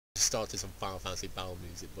started some Final Fantasy battle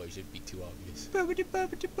music, but it shouldn't be too obvious.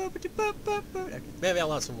 Okay. Maybe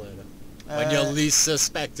I'll add some later. When you're least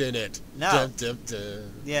suspecting it. No. Dun, dun,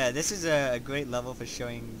 dun. Yeah, this is a great level for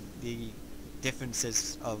showing the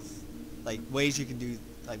differences of like ways you can do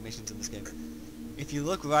like missions in this game. If you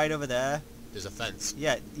look right over there, There's a fence.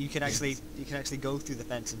 yeah, you can actually go through the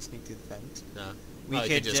fence and sneak through the fence. No. We You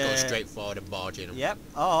could could just go straight forward and barge in them. Yep.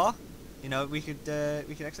 Or, you know, we could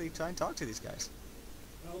actually try and talk to these guys.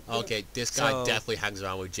 Okay, this guy So- definitely hangs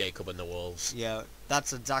around with Jacob and the wolves. Yeah,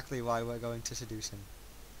 that's exactly why we're going to seduce him.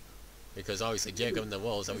 Because obviously Jacob and the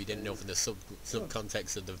wolves, that we didn't know from the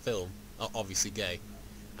subcontext of the film, are obviously gay.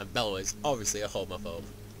 And Bella is obviously a homophobe.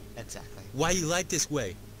 Exactly. Why you like this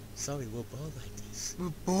way? Sorry, we're born like this. We're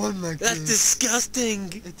born like That's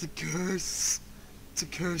disgusting! It's a curse. It's a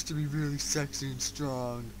curse to be really sexy and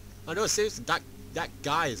strong. I know, seriously, that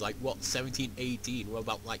guy is like, what, 17, 18? We're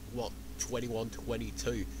about, like, what, 21,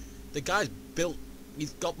 22. The guy's built,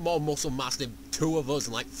 he's got more muscle mass than 2 of us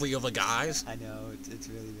and, like, 3 other guys. I know, it's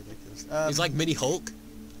really ridiculous. He's like mini Hulk.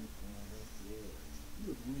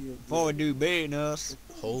 For new business.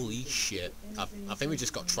 Holy shit. I think we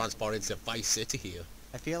just got transported to Vice City here.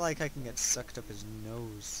 I feel like I can get sucked up his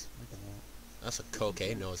nose. Look at that. That's a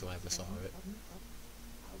cocaine nose if I ever saw it.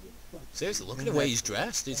 Seriously, look at the way he's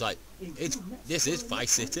dressed. He's like, this is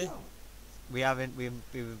Vice City. We were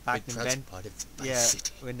back in Ben. Transported to Vice Yeah,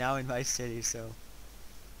 City. we're now in Vice City, so.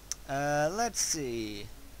 Let's see.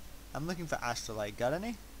 I'm looking for Astrolite. Got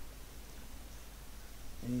any?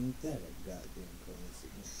 Ain't that a goddamn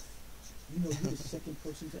coincidence? You know you're the second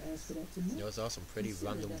person to ask for that tonight. There was also some pretty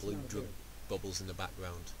random blue drug bubbles in the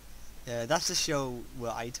background. That's to show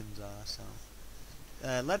where items are, so.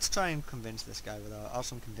 Let's try and convince this guy with our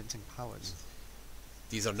awesome convincing powers.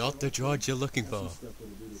 These are not the drugs you're looking for.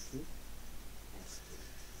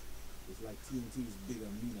 It's like TNT's bigger,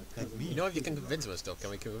 meaner cousin. You know, if you can convince him of stuff, can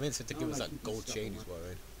we convince him to give us that gold chain he's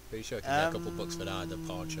wearing? Pretty sure I can get a couple bucks for that at the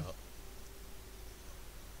pawn shop.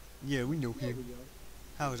 Yeah, we know him.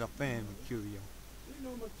 How's our family, Curio? You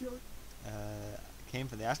know my cure. Came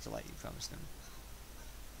for the Astrolite you promised him.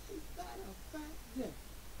 Is that a fact? Yeah.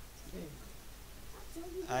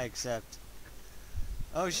 I accept.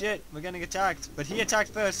 Oh shit, we're getting attacked. But he attacked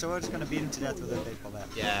first, so we're just gonna beat him to death with a baseball bat.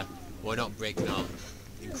 Yeah, we're not breaking up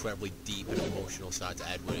incredibly deep and emotional side to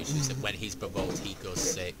Edward. It's just that when he's provoked, he goes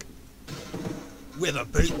sick. With a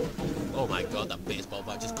beat. Oh my god, that baseball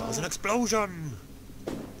bat just caused an explosion!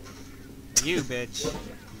 You bitch.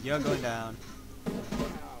 You're going down.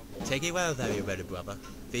 Take it well there, you better brother.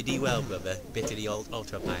 Bid thee well, brother. Bit of the old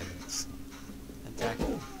ultra-violence. Attack.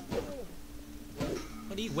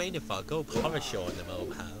 What are you waiting for? Go horror show in the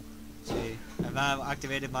mobile. See, I've now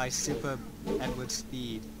activated my super Edward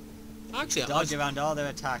speed. Actually, Dodge around all their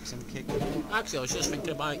attacks and kick them. I was just thinking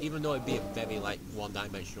about, even though it'd be a very, like,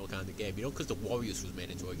 one-dimensional kind of game, you know, because the Warriors was made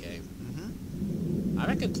into a game. I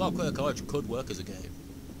reckon Clockwork Orange could work as a game.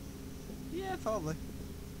 Yeah, probably.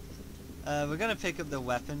 We're gonna pick up the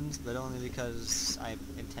weapons, but only because I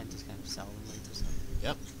intend to kind of sell them later. So.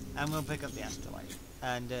 Yep. And we'll pick up the Astrolite.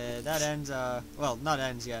 And that ends well, not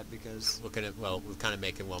ends yet because We're kind of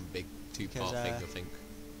making one big two-part thing, I think.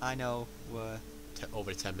 I know we're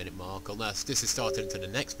Over the 10-minute mark, unless this is starting into the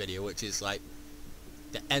next video, which is like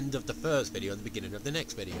the end of the first video and the beginning of the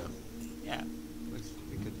next video. yeah,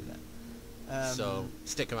 we could do that. So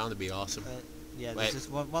stick around to be awesome. Yeah, Wait. there's just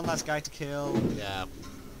one last guy to kill. Yeah.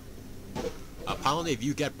 Apparently, if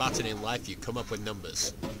you get battered in life, you come up with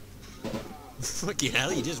numbers. Fucking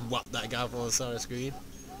hell, you just whapped that guy from the side of the screen.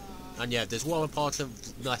 And yeah, there's one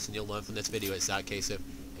important lesson you'll learn from this video. It's that case of,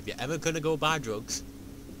 if you're ever gonna go buy drugs,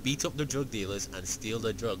 beat up the drug dealers and steal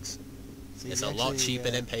their drugs. See, It's we a lot actually,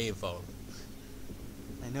 cheaper than paying for them.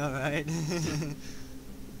 I know, right?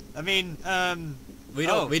 I mean, We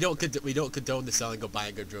don't condone the selling or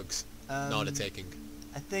buying of drugs, nor the taking.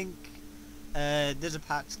 I think there's a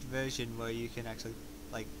patched version where you can actually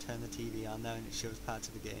like turn the TV on there and it shows parts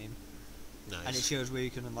of the game, Nice. and it shows where you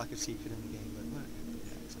can unlock a secret in the game. But we're not gonna do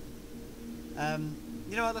that, so.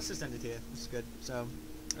 You know what? Let's just end it here. This is good. So,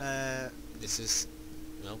 This is,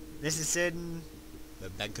 well, this is Sid. And, the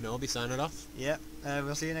Benkenobi signing off. yeah.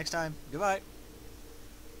 We'll see you next time. Goodbye.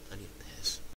 And yeah.